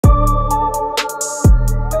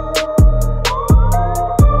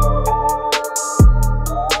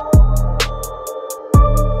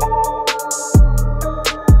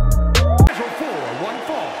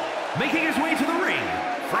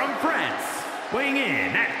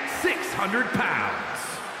in at 600 pounds,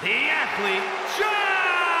 the Athlete Giant!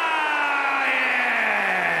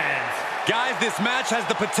 Guys, this match has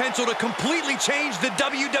the potential to completely change the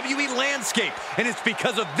WWE landscape, and it's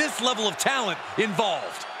because of this level of talent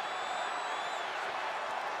involved.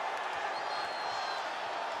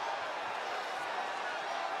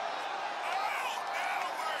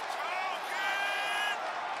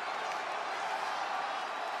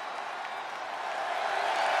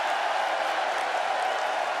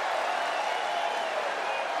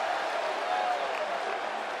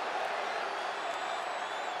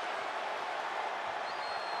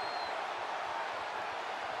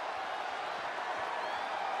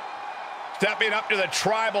 Stepping up to the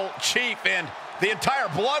Tribal Chief and the entire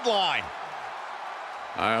bloodline.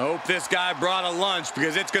 I hope this guy brought a lunch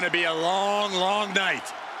because it's going to be a long, long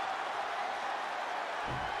night.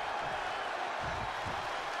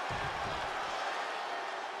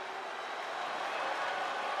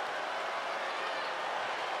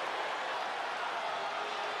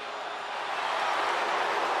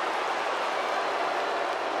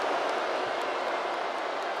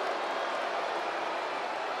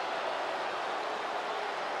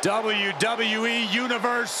 WWE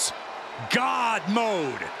Universe God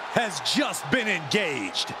Mode has just been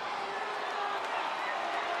engaged.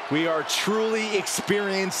 We are truly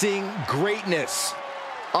experiencing greatness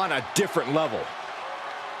on a different level.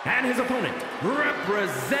 And his opponent,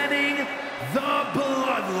 representing the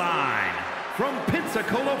Bloodline, from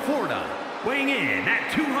Pensacola, Florida, weighing in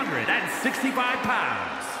at 265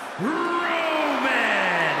 pounds, Roman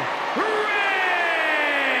Reigns!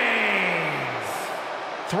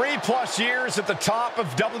 3+ years at the top of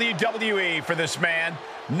WWE for this man.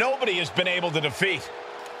 Nobody has been able to defeat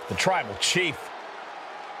the Tribal Chief.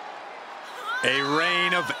 A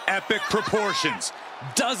reign of epic proportions.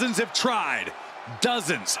 Dozens have tried.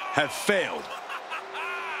 Dozens have failed.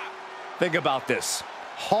 Think about this.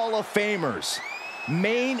 Hall of Famers,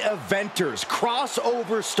 main eventers,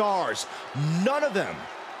 crossover stars, none of them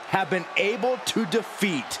have been able to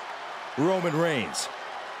defeat Roman Reigns.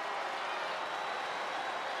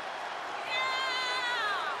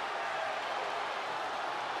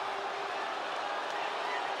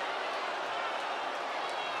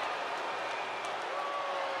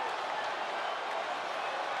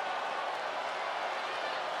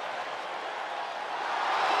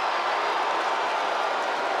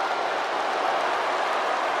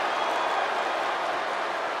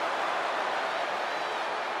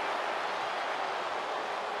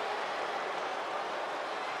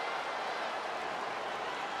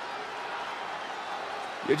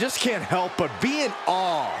 You just can't help but be in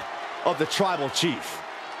awe of the Tribal Chief.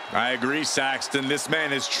 I agree, Saxton. This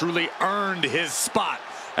man has truly earned his spot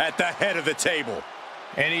at the head of the table.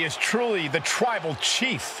 And he is truly the Tribal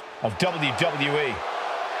Chief of WWE.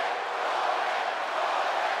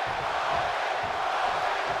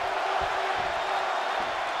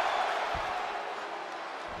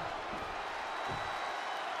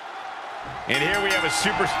 And here we have a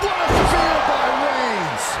superstar. What a spear by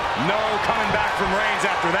Reigns! No coming back from Reigns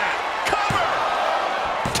after that. Cover!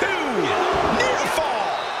 2! Near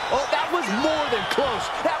fall! Oh, that was more than close.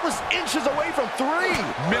 That was inches away from 3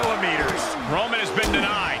 millimeters. Roman has been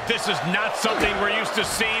denied. This is not something we're used to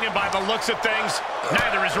seeing, and by the looks of things,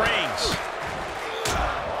 neither is Reigns.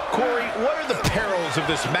 Corey, what are the perils of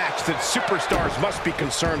this match that superstars must be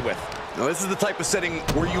concerned with? Now, this is the type of setting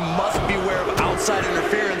where you must be aware of outside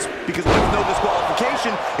interference, because with no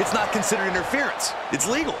disqualification, it's not considered interference. It's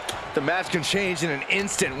legal. The match can change in an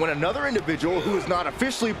instant when another individual who is not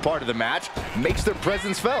officially part of the match makes their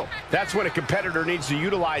presence felt. That's when a competitor needs to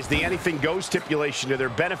utilize the anything goes stipulation to their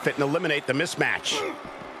benefit and eliminate the mismatch.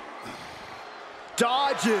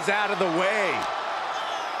 Dodges out of the way.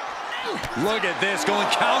 Look at this, going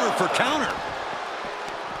counter for counter.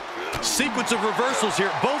 Sequence of reversals here.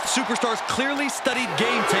 Both superstars clearly studied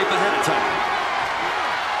game tape ahead of time.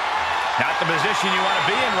 Not the position you want to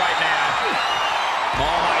be in right now.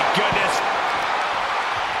 Oh, my goodness.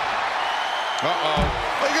 Uh-oh.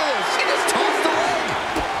 Look at this. He just tossed the leg.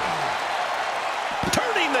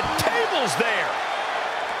 Turning the tables there.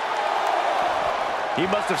 He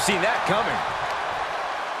must have seen that coming.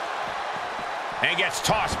 And gets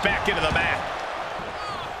tossed back into the mat.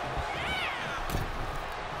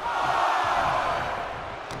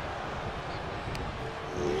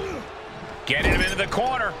 Getting him into the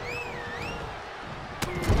corner.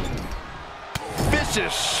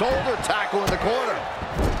 Vicious shoulder tackle in the corner.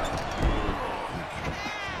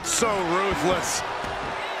 So ruthless.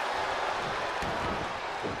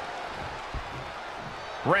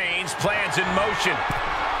 Reigns plans in motion.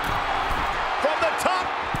 From the top.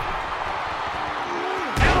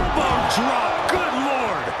 drop. Good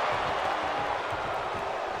Lord.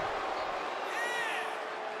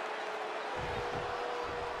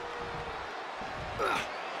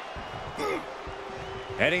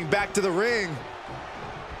 Heading back to the ring.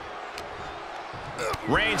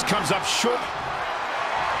 Reigns comes up short.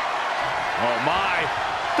 Oh, my.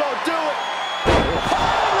 Don't do it.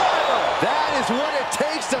 That is what it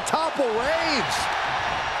takes to topple Reigns.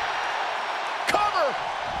 Cover.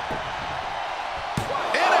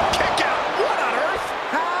 And a kick out. What on earth?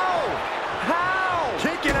 How?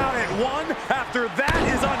 Kicking out at one after that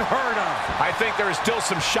is unheard of. I think there is still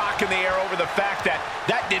some shock in the air over the fact that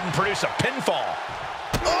that didn't produce a pinfall.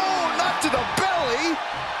 Oh, not to the belly.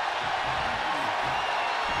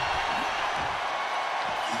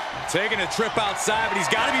 Taking a trip outside, but he's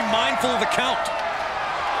got to be mindful of the count.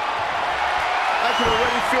 I can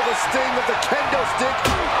already feel the sting of the kendo stick,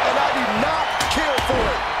 and I do not care for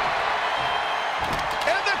it.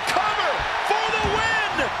 And the cover for the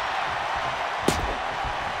win!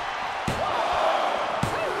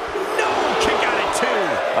 No! Kick out at two.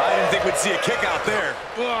 I didn't think we'd see a kick out there.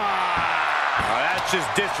 Oh, that's just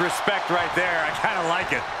disrespect right there. I kind of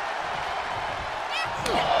like it.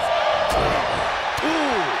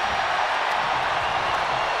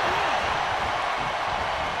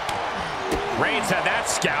 Reigns had that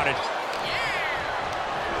scouted.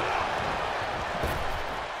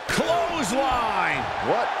 Clothesline.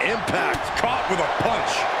 What impact. Caught with a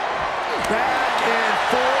punch. Back and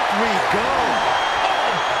forth we go.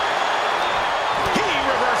 He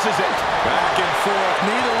reverses it. Back and forth.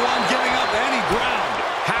 Neither one giving up any ground.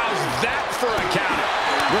 How's that for a count?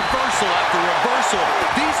 Reversal after reversal.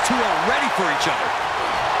 These two are ready for each other.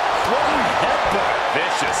 What a headbutt.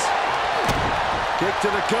 Vicious. Kick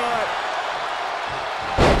to the gut.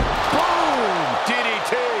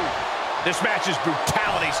 DDT. This match's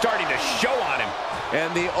brutality starting to show on him.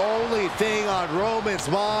 And the only thing on Roman's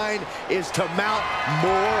mind is to mount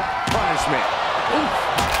more punishment. Oof.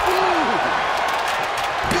 Ooh.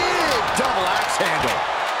 Big double axe handle.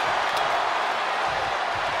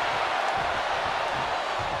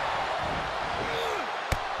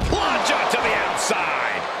 Plancha to the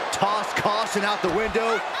outside. Tossed caution out the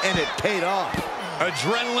window, and it paid off.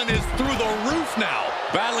 Adrenaline is through the roof now.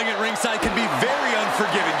 Battling at ringside can be very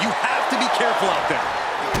unforgiving. You have to be careful out there.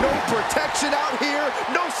 No protection out here.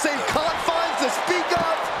 No safe confines to speak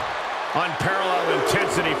of. Unparalleled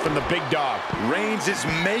intensity from the big dog. Reigns is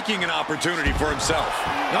making an opportunity for himself.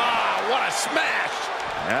 Ah, what a smash.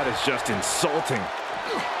 That is just insulting.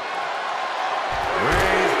 Oh,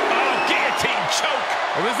 guillotine choke.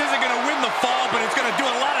 Well, this isn't going to win the fall, but it's going to do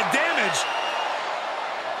a lot of damage.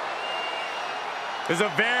 It's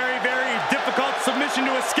a very, very difficult submission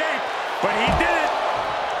to escape, but he did it.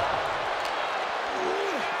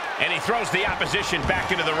 And he throws the opposition back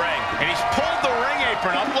into the ring. And he's pulled the ring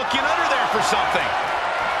apron up, looking under there for something.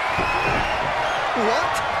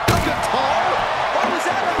 What? A guitar? Why was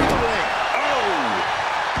that under the ring?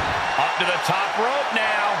 Oh! Up to the top rope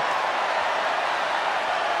now.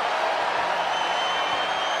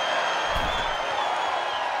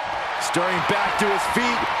 Stirring back to his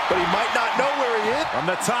feet, but he might not know where he is. From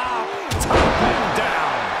the top and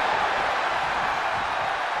down.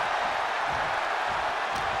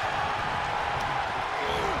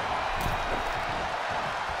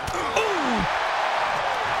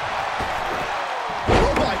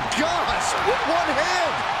 Oh my gosh, with one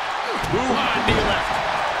hand. Wuhan knee left.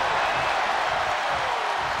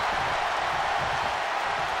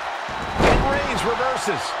 And Reigns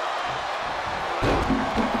reverses.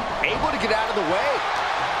 Able to get out of the way.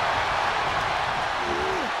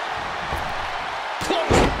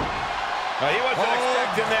 He wasn't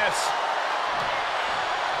expecting this.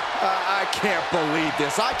 I can't believe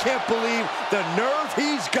this. I can't believe the nerve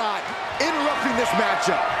he's got interrupting this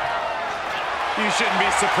matchup. You shouldn't be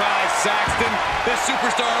surprised, Saxton. This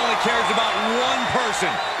superstar only cares about one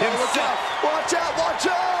person. Watch out, watch out, watch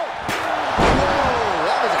out! Whoa,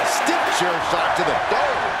 that was a stiff chair shot to the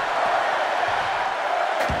dome.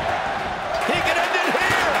 He can end it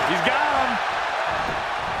here. He's got him.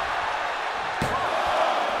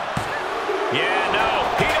 Yeah, no,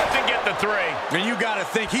 he doesn't get the three. And you got to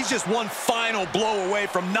think he's just one final blow away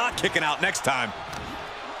from not kicking out next time.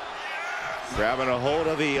 Grabbing a hold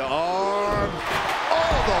of the arm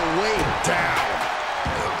all the way down.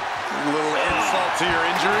 A little insult to your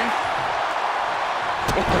injury.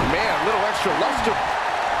 Oh, man, a little extra luster.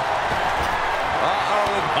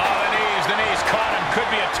 Uh-oh. Oh, the knees caught him. Could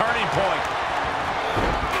be a turning point.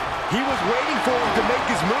 He was waiting for him to make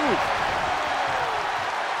his move.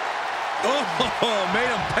 Oh, made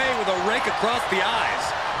him pay with a rake across the eyes.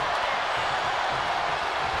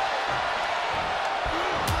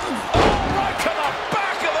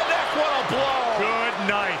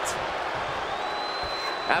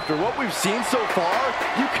 After what we've seen so far,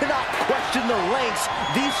 you cannot question the lengths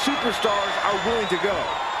these superstars are willing to go.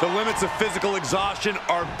 The limits of physical exhaustion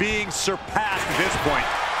are being surpassed at this point.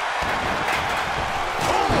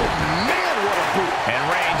 Oh, man, what a boot. And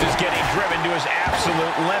Reigns is getting driven to his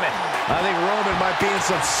absolute limit. I think Roman might be in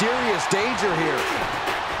some serious danger here.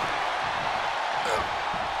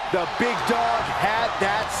 The big dog had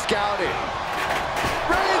that scouted.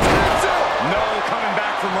 Reigns hits it! No coming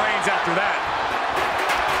back from Reigns after that.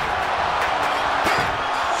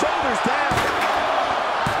 Shoulders down.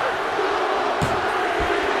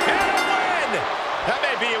 And a win! That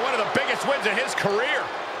may be one of the biggest wins of his career.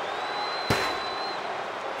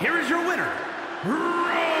 Here is your winner,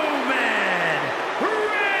 Roman Reigns!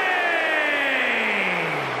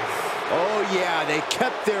 Oh, yeah, they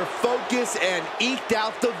kept their focus and eked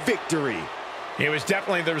out the victory. It was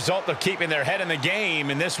definitely the result of keeping their head in the game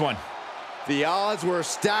in this one. The odds were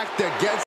stacked against